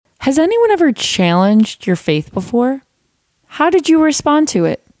Has anyone ever challenged your faith before? How did you respond to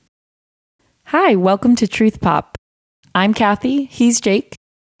it? Hi, welcome to Truth Pop. I'm Kathy, he's Jake,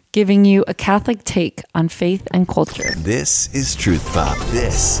 giving you a Catholic take on faith and culture. This is Truth Pop.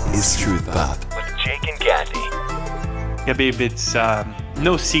 This is Truth Pop. With Jake and Kathy. Yeah, babe, it's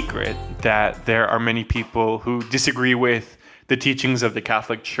no secret that there are many people who disagree with the teachings of the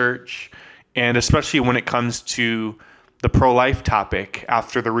Catholic Church, and especially when it comes to the pro-life topic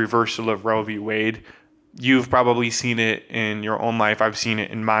after the reversal of Roe v. Wade. You've probably seen it in your own life. I've seen it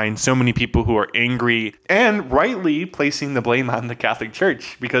in mine. So many people who are angry and rightly placing the blame on the Catholic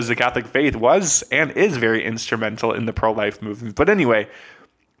Church because the Catholic faith was and is very instrumental in the pro-life movement. But anyway,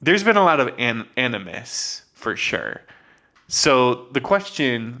 there's been a lot of animus for sure. So the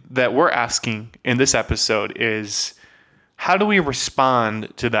question that we're asking in this episode is, how do we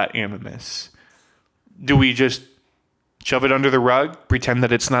respond to that animus? Do we just shove it under the rug, pretend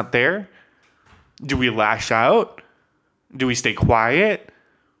that it's not there? Do we lash out? Do we stay quiet?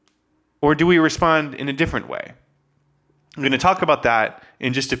 Or do we respond in a different way? I'm going to talk about that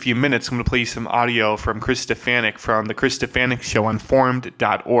in just a few minutes. I'm going to play you some audio from Chris Stefanick from the Chris Stefanick Show on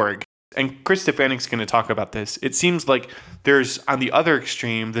Formed.org. And Chris Stefanik's going to talk about this. It seems like there's, on the other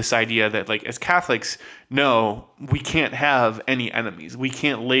extreme, this idea that, like, as Catholics, no, we can't have any enemies. We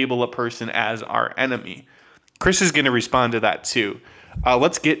can't label a person as our enemy. Chris is going to respond to that too.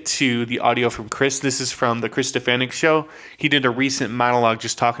 Let's get to the audio from Chris. This is from the Chris Stefanick Show. He did a recent monologue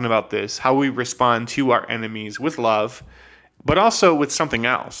just talking about this, how we respond to our enemies with love, but also with something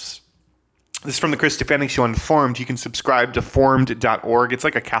else. This is from the Chris Stefanick Show on Formed. You can subscribe to Formed.org. It's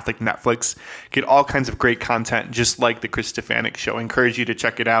like a Catholic Netflix. Get all kinds of great content just like the Chris Stefanick Show. I encourage you to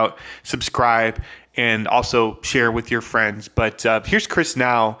check it out, subscribe, and also share with your friends. But here's Chris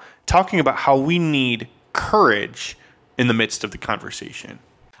now talking about how we need courage in the midst of the conversation.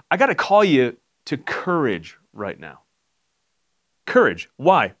 I got to call you to courage right now. Courage.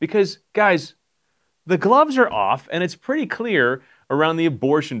 Why? Because, guys, the gloves are off, and it's pretty clear around the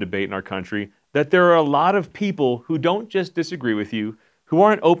abortion debate in our country that there are a lot of people who don't just disagree with you, who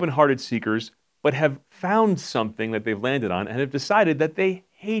aren't open-hearted seekers, but have found something that they've landed on and have decided that they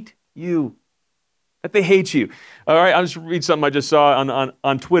hate you. That they hate you. All right, I'll just read something I just saw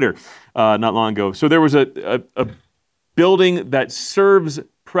on Twitter not long ago. So there was a building that serves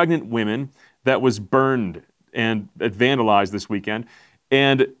pregnant women that was burned and vandalized this weekend.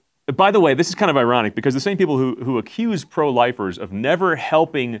 And by the way, this is kind of ironic because the same people who accuse pro-lifers of never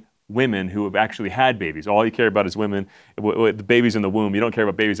helping women who have actually had babies, all you care about is women, the babies in the womb, you don't care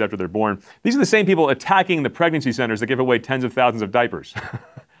about babies after they're born. These are the same people attacking the pregnancy centers that give away tens of thousands of diapers.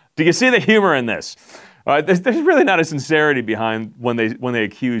 Do you see the humor in this? There's really not a sincerity behind when they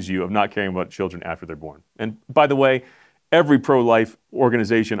accuse you of not caring about children after they're born. And by the way, every pro-life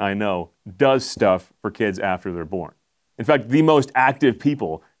organization I know does stuff for kids after they're born. In fact, the most active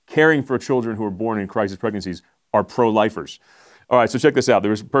people caring for children who are born in crisis pregnancies are pro-lifers. All right, so check this out.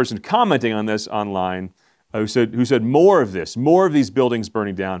 There was a person commenting on this online who said more of these buildings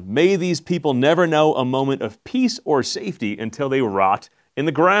burning down. May these people never know a moment of peace or safety until they rot in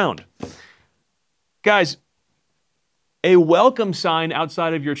the ground. Guys, a welcome sign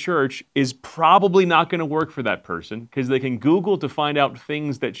outside of your church is probably not going to work for that person because they can Google to find out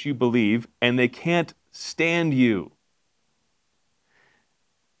things that you believe and they can't stand you.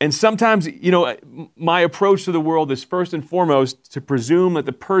 And sometimes, my approach to the world is first and foremost to presume that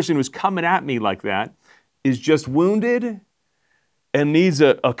the person who's coming at me like that is just wounded and needs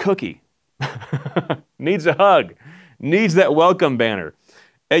a cookie, needs a hug, needs that welcome banner.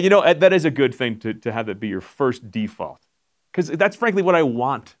 And that is a good thing to have that be your first default. Because that's frankly what I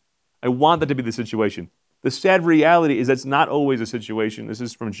want. I want that to be the situation. The sad reality is that's not always a situation. This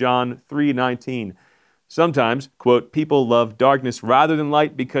is from John 3:19. Sometimes, quote, people love darkness rather than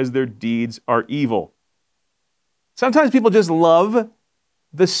light because their deeds are evil. Sometimes people just love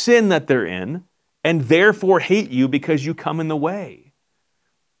the sin that they're in and therefore hate you because you come in the way.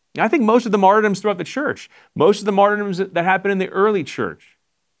 I think most of the martyrdoms throughout the church, most of the martyrdoms that happened in the early church,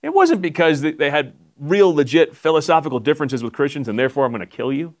 it wasn't because they had real legit philosophical differences with Christians and therefore I'm going to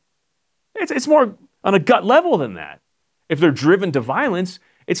kill you. It's more on a gut level than that. If they're driven to violence,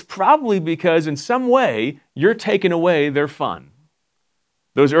 it's probably because in some way you're taking away their fun.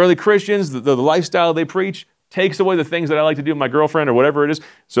 Those early Christians, the lifestyle they preach, takes away the things that I like to do with my girlfriend or whatever it is.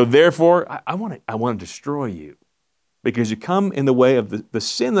 So therefore, I want to destroy you because you come in the way of the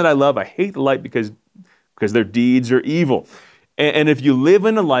sin that I love. I hate the light because their deeds are evil. And if you live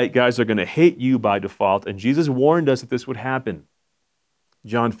in the light, guys, they're going to hate you by default. And Jesus warned us that this would happen.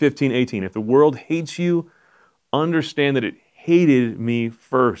 John 15:18. If the world hates you, understand that it hated me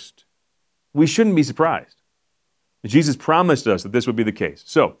first. We shouldn't be surprised. Jesus promised us that this would be the case.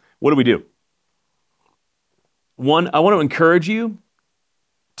 So, what do we do? One, I want to encourage you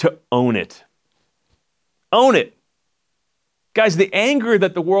to own it. Own it. Guys, the anger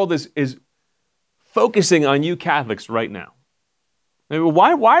that the world is focusing on you Catholics right now. I mean,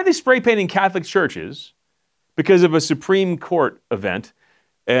 why are they spray painting Catholic churches because of a Supreme Court event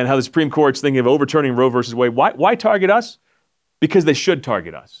and how the Supreme Court's thinking of overturning Roe versus Wade? Why target us? Because they should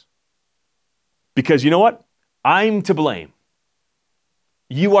target us. Because you know what? I'm to blame.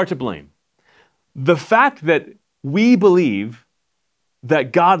 You are to blame. The fact that we believe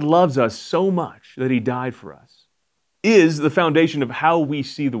that God loves us so much that he died for us is the foundation of how we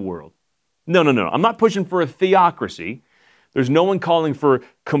see the world. No. I'm not pushing for a theocracy. There's no one calling for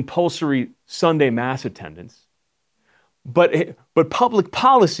compulsory Sunday Mass attendance. But public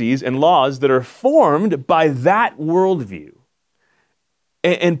policies and laws that are formed by that worldview.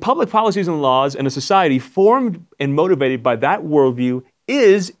 And public policies and laws in a society formed and motivated by that worldview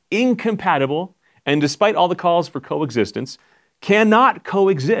is incompatible, and despite all the calls for coexistence, cannot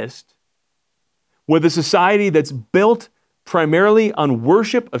coexist with a society that's built primarily on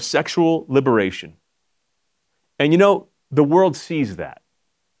worship of sexual liberation. And you know, the world sees that.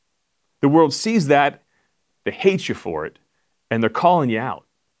 The world sees that, they hate you for it, and they're calling you out.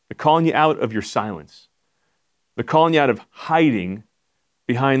 They're calling you out of your silence. They're calling you out of hiding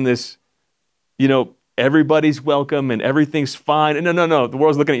behind this, everybody's welcome and everything's fine. And no. The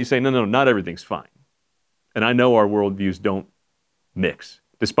world's looking at you saying, no, not everything's fine. And I know our worldviews don't mix,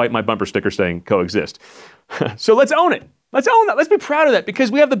 despite my bumper sticker saying coexist. So let's own it. Let's own that. Let's be proud of that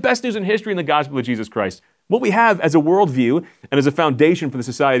because we have the best news in history in the gospel of Jesus Christ. What we have as a worldview and as a foundation for the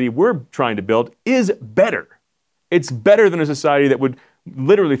society we're trying to build is better. It's better than a society that would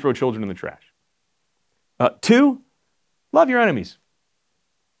literally throw children in the trash. 2, love your enemies.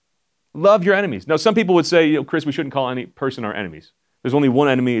 Love your enemies. Now, some people would say, Chris, we shouldn't call any person our enemies. There's only one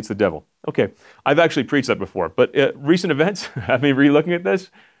enemy, it's the devil. Okay, I've actually preached that before, but recent events have me re-looking at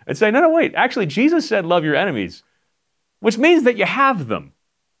this and saying, no, wait, actually, Jesus said love your enemies, which means that you have them.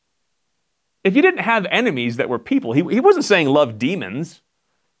 If you didn't have enemies that were people, he wasn't saying love demons.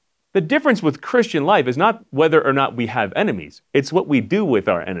 The difference with Christian life is not whether or not we have enemies. It's what we do with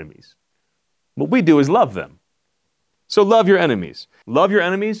our enemies. What we do is love them. So love your enemies. Love your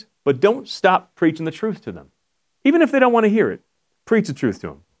enemies, but don't stop preaching the truth to them. Even if they don't want to hear it, preach the truth to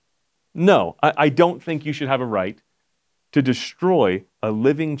them. No, I don't think you should have a right to destroy a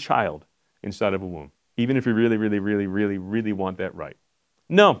living child inside of a womb, even if you really want that right.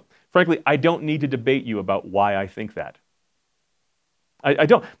 No, frankly, I don't need to debate you about why I think that. I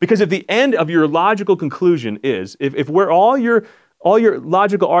don't, because if the end of your logical conclusion is, if where all your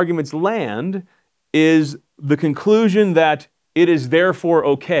logical arguments land is the conclusion that it is therefore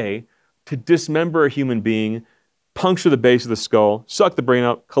okay to dismember a human being, puncture the base of the skull, suck the brain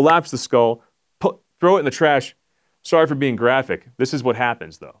out, collapse the skull, throw it in the trash. Sorry for being graphic. This is what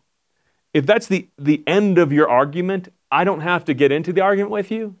happens, though. If that's the end of your argument, I don't have to get into the argument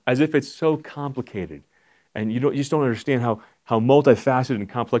with you as if it's so complicated. And you just don't understand how multifaceted and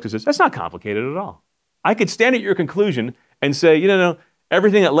complex this is. That's not complicated at all. I could stand at your conclusion and say, no,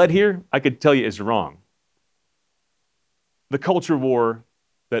 everything that led here, I could tell you is wrong. The culture war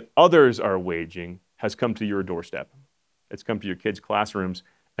that others are waging has come to your doorstep. It's come to your kids' classrooms,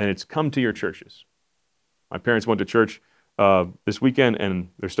 and it's come to your churches. My parents went to church this weekend, and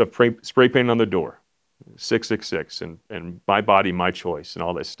there's stuff spray painted on their door, 666, and my body, my choice, and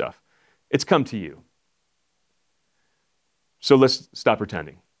all this stuff. It's come to you. So let's stop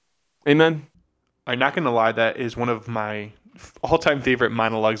pretending. Amen? I'm not going to lie, that is one of my all-time favorite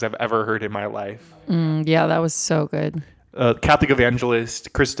monologues I've ever heard in my life. Yeah, that was so good. Catholic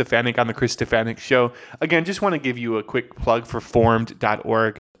evangelist Chris Stefanick on the Chris Stefanick Show. Again, just want to give you a quick plug for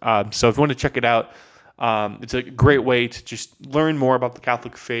formed.org. So if you want to check it out, it's a great way to just learn more about the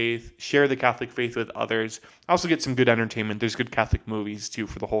Catholic faith, share the Catholic faith with others. Also get some good entertainment. There's good Catholic movies, too,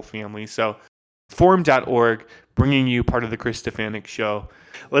 for the whole family. So formed.org, bringing you part of the Chris Stefanick Show.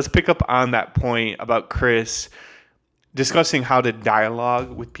 Let's pick up on that point about Chris discussing how to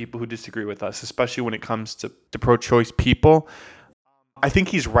dialogue with people who disagree with us, especially when it comes to pro-choice people. I think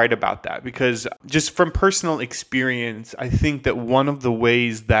he's right about that because just from personal experience, I think that one of the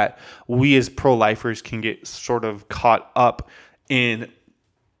ways that we as pro-lifers can get sort of caught up in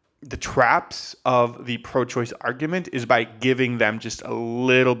the traps of the pro-choice argument is by giving them just a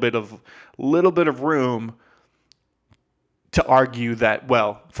little bit of room to argue that,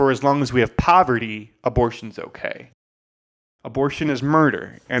 well, for as long as we have poverty, abortion's okay. Abortion is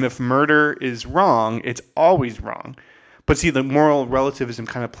murder, and if murder is wrong, it's always wrong. But see, the moral relativism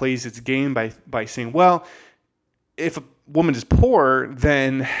kind of plays its game by saying, well, if a woman is poor,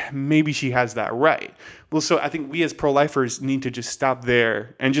 then maybe she has that right. Well, so I think we as pro-lifers need to just stop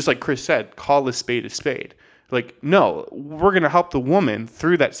there and just like Chris said, call a spade a spade. Like, no, we're going to help the woman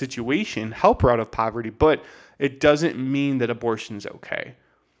through that situation, help her out of poverty, but it doesn't mean that abortion's okay.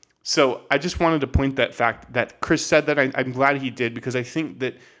 So I just wanted to point that fact that Chris said that. I'm glad he did, because I think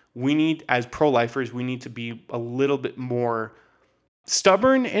that we need, as pro-lifers, we need to be a little bit more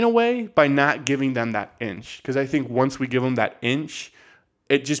stubborn in a way by not giving them that inch. Because I think once we give them that inch,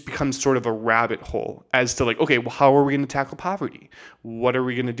 it just becomes sort of a rabbit hole as to like, okay, well, how are we going to tackle poverty? What are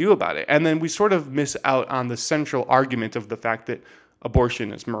we going to do about it? And then we sort of miss out on the central argument of the fact that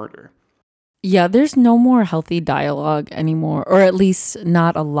abortion is murder. Yeah, there's no more healthy dialogue anymore, or at least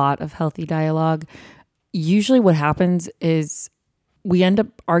not a lot of healthy dialogue. Usually what happens is we end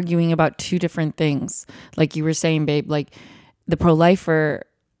up arguing about two different things. Like you were saying, babe, like the pro-lifer,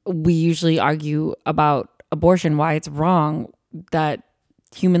 we usually argue about abortion, why it's wrong, that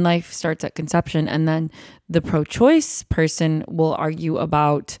human life starts at conception. And then the pro-choice person will argue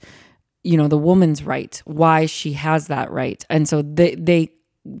about, you know, the woman's right, why she has that right. And so they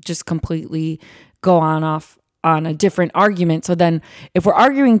just completely go off on a different argument. So then if we're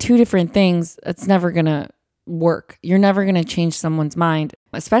arguing two different things, that's never going to work. You're never going to change someone's mind,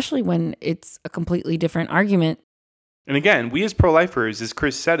 especially when it's a completely different argument. And again, we as pro-lifers, as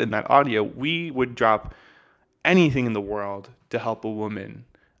Chris said in that audio, we would drop anything in the world to help a woman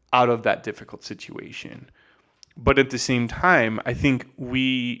out of that difficult situation. But at the same time, I think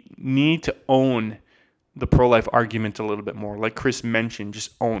we need to own the pro-life argument a little bit more. Like Chris mentioned,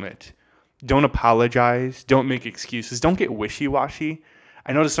 just own it. Don't apologize. Don't make excuses. Don't get wishy-washy.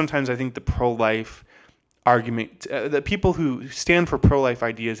 I notice sometimes I think the pro-life argument, the people who stand for pro-life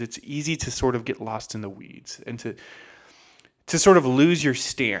ideas, it's easy to sort of get lost in the weeds and to sort of lose your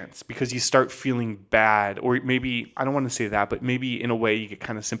stance because you start feeling bad, or maybe, I don't want to say that, but maybe in a way you get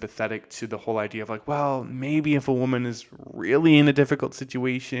kind of sympathetic to the whole idea of like, well, maybe if a woman is really in a difficult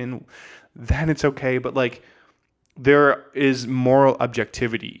situation, then it's okay. But like, there is moral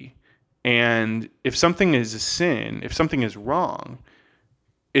objectivity. And if something is a sin, if something is wrong,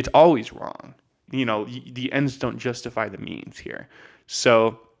 it's always wrong. You know, the ends don't justify the means here.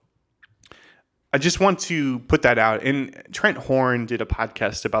 So I just want to put that out. And Trent Horn did a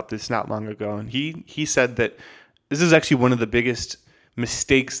podcast about this not long ago. And he said that this is actually one of the biggest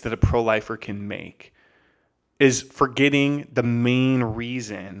mistakes that a pro-lifer can make, is forgetting the main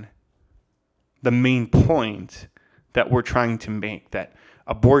reason, the main point that we're trying to make, that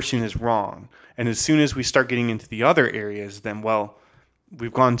abortion is wrong. And as soon as we start getting into the other areas, then, well,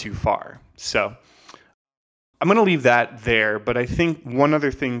 we've gone too far. So I'm going to leave that there. But I think one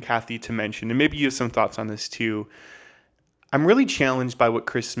other thing, Kathy, to mention, and maybe you have some thoughts on this too. I'm really challenged by what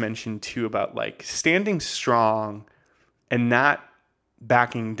Chris mentioned too about like standing strong and not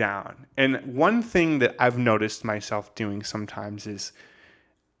backing down. And one thing that I've noticed myself doing sometimes is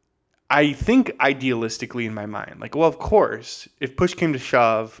I think idealistically in my mind, like, well, of course, if push came to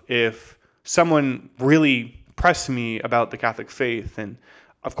shove, if someone really pressed me about the Catholic faith, and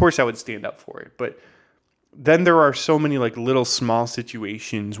of course I would stand up for it. But then there are so many like little small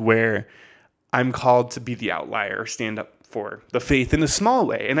situations where I'm called to be the outlier, stand up for the faith in a small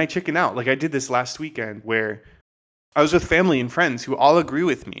way, and I chicken out. Like I did this last weekend where I was with family and friends who all agree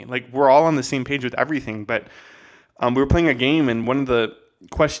with me. Like we're all on the same page with everything, but we were playing a game, and one of the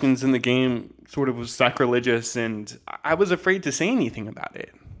questions in the game sort of was sacrilegious, and I was afraid to say anything about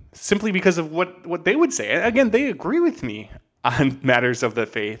it simply because of what they would say. And again, they agree with me on matters of the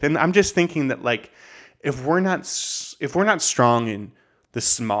faith. And I'm just thinking that like, if we're not strong in the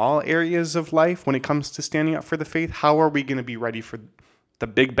small areas of life when it comes to standing up for the faith, how are we going to be ready for the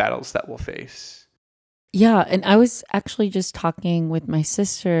big battles that we'll face? Yeah, and I was actually just talking with my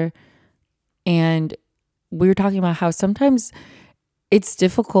sister, and we were talking about how sometimes it's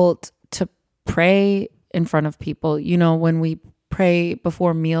difficult to pray in front of people. You know, when we pray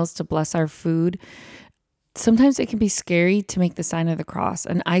before meals to bless our food, sometimes it can be scary to make the sign of the cross.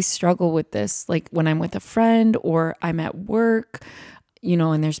 And I struggle with this. Like when I'm with a friend or I'm at work, you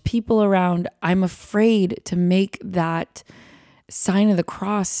know, and there's people around, I'm afraid to make that sign of the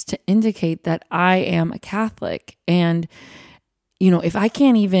cross to indicate that I am a Catholic. And, you know, if I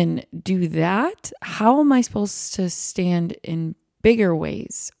can't even do that, how am I supposed to stand in bigger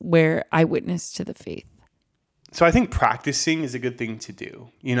ways where I witness to the faith? So I think practicing is a good thing to do.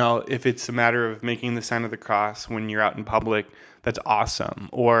 You know, if it's a matter of making the sign of the cross when you're out in public, that's awesome.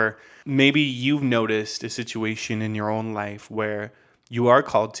 Or maybe you've noticed a situation in your own life where you are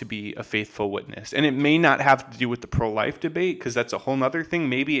called to be a faithful witness. And it may not have to do with the pro-life debate, because that's a whole nother thing.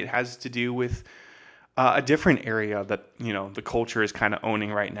 Maybe it has to do with a different area that, the culture is kind of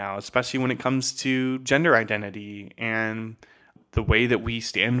owning right now, especially when it comes to gender identity and the way that we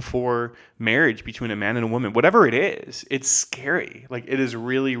stand for marriage between a man and a woman. Whatever it is, it's scary. Like, it is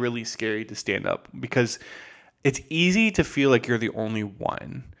really, really scary to stand up, because it's easy to feel like you're the only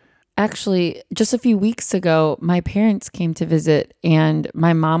one. Actually, just a few weeks ago, my parents came to visit, and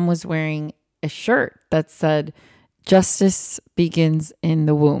my mom was wearing a shirt that said, "Justice begins in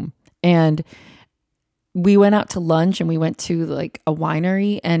the womb." And we went out to lunch, and we went to like a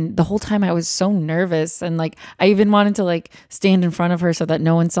winery, and the whole time I was so nervous, and like I even wanted to like stand in front of her so that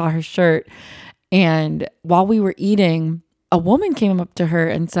no one saw her shirt. And while we were eating, a woman came up to her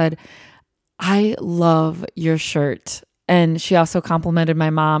and said, "I love your shirt." And she also complimented my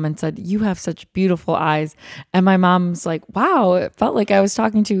mom and said, "You have such beautiful eyes." And my mom's like, "Wow, it felt like I was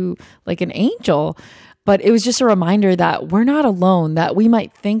talking to like an angel." But it was just a reminder that we're not alone, that we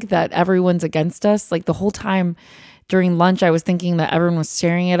might think that everyone's against us. Like the whole time during lunch, I was thinking that everyone was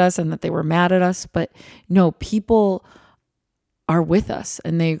staring at us and that they were mad at us. But no, people are with us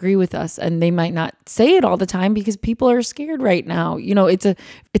and they agree with us, and they might not say it all the time because people are scared right now. It's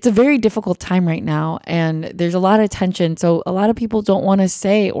a very difficult time right now, and there's a lot of tension. So a lot of people don't want to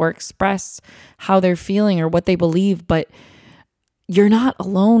say or express how they're feeling or what they believe, but you're not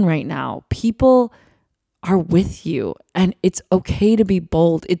alone right now. People are with you, and it's okay to be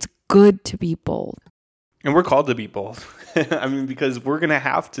bold. It's good to be bold. And we're called to be bold. I mean, because we're going to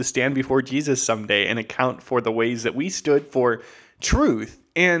have to stand before Jesus someday and account for the ways that we stood for truth.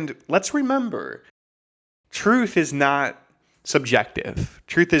 And let's remember, truth is not subjective.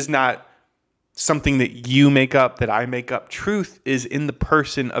 Truth is not something that you make up, that I make up. Truth is in the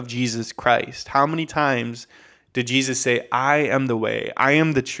person of Jesus Christ. How many times did Jesus say, "I am the way, I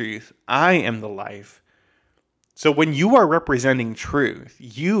am the truth, I am the life"? So when you are representing truth,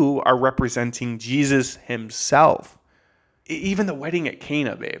 you are representing Jesus himself. Even the wedding at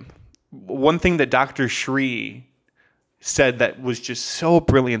Cana, babe. One thing that Dr. Shree said that was just so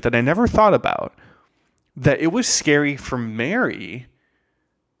brilliant that I never thought about, that it was scary for Mary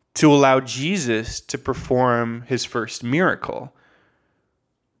to allow Jesus to perform his first miracle.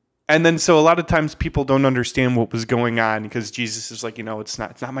 And then so a lot of times people don't understand what was going on because Jesus is like, it's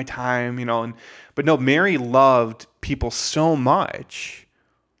not my time, but no, Mary loved people so much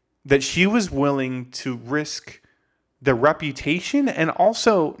that she was willing to risk their reputation and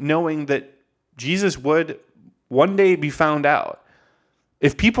also knowing that Jesus would one day be found out.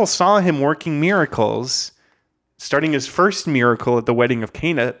 If people saw him working miracles, starting his first miracle at the wedding of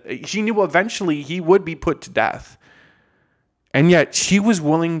Cana, she knew eventually he would be put to death. And yet she was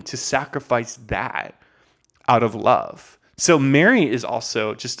willing to sacrifice that out of love. So Mary is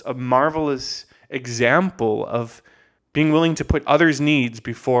also just a marvelous example of being willing to put others' needs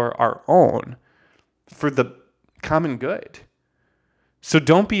before our own for the common good. So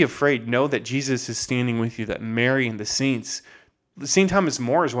don't be afraid. Know that Jesus is standing with you, that Mary and the saints. St. Thomas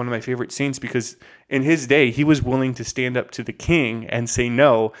More is one of my favorite saints because in his day, he was willing to stand up to the king and say,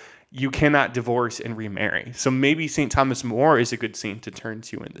 "No, you cannot divorce and remarry." So maybe St. Thomas More is a good saint to turn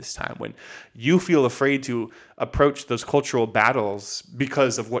to in this time when you feel afraid to approach those cultural battles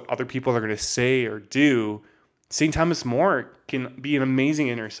because of what other people are going to say or do. St. Thomas More can be an amazing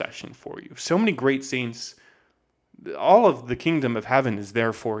intercession for you. So many great saints. All of the kingdom of heaven is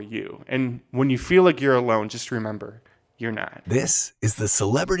there for you. And when you feel like you're alone, just remember, you're not. This is the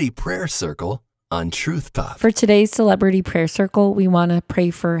Celebrity Prayer Circle on Truth Pop. For today's Celebrity Prayer Circle, we want to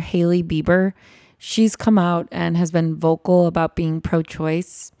pray for Hailey Bieber. She's come out and has been vocal about being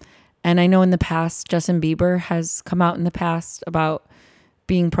pro-choice. And I know in the past, Justin Bieber has come out in the past about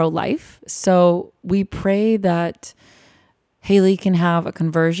being pro-life. So we pray that Hailey can have a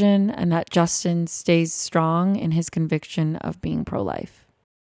conversion and that Justin stays strong in his conviction of being pro-life.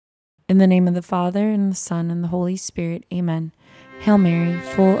 In the name of the Father, and the Son, and the Holy Spirit, amen. Hail Mary,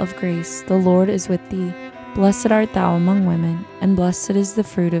 full of grace, the Lord is with thee. Blessed art thou among women, and blessed is the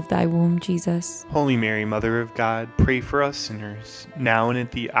fruit of thy womb, Jesus. Holy Mary, Mother of God, pray for us sinners, now and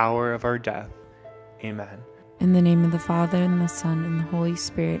at the hour of our death. Amen. In the name of the Father, and the Son, and the Holy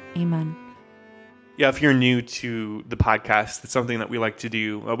Spirit, amen. Yeah, if you're new to the podcast, it's something that we like to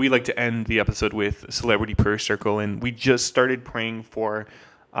do. We like to end the episode with a Celebrity Prayer Circle, and we just started praying for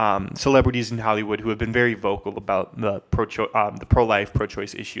celebrities in Hollywood who have been very vocal about the pro-life,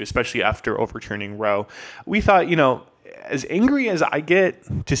 pro-choice issue, especially after overturning Roe. We thought, as angry as I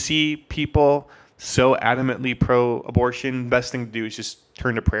get to see people so adamantly pro-abortion, best thing to do is just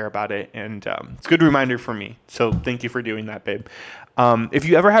turn to prayer about it. And it's a good reminder for me. So thank you for doing that, babe. If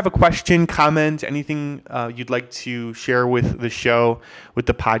you ever have a question, comment, anything you'd like to share with the show, with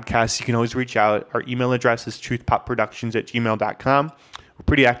the podcast, you can always reach out. Our email address is truthpopproductions@gmail.com. We're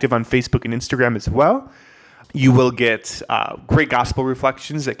pretty active on Facebook and Instagram as well. You will get great gospel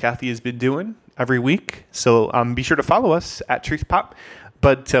reflections that Kathy has been doing every week. So be sure to follow us at Truth Pop.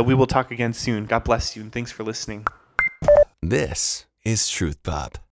 But we will talk again soon. God bless you, and thanks for listening. This is Truth Pop.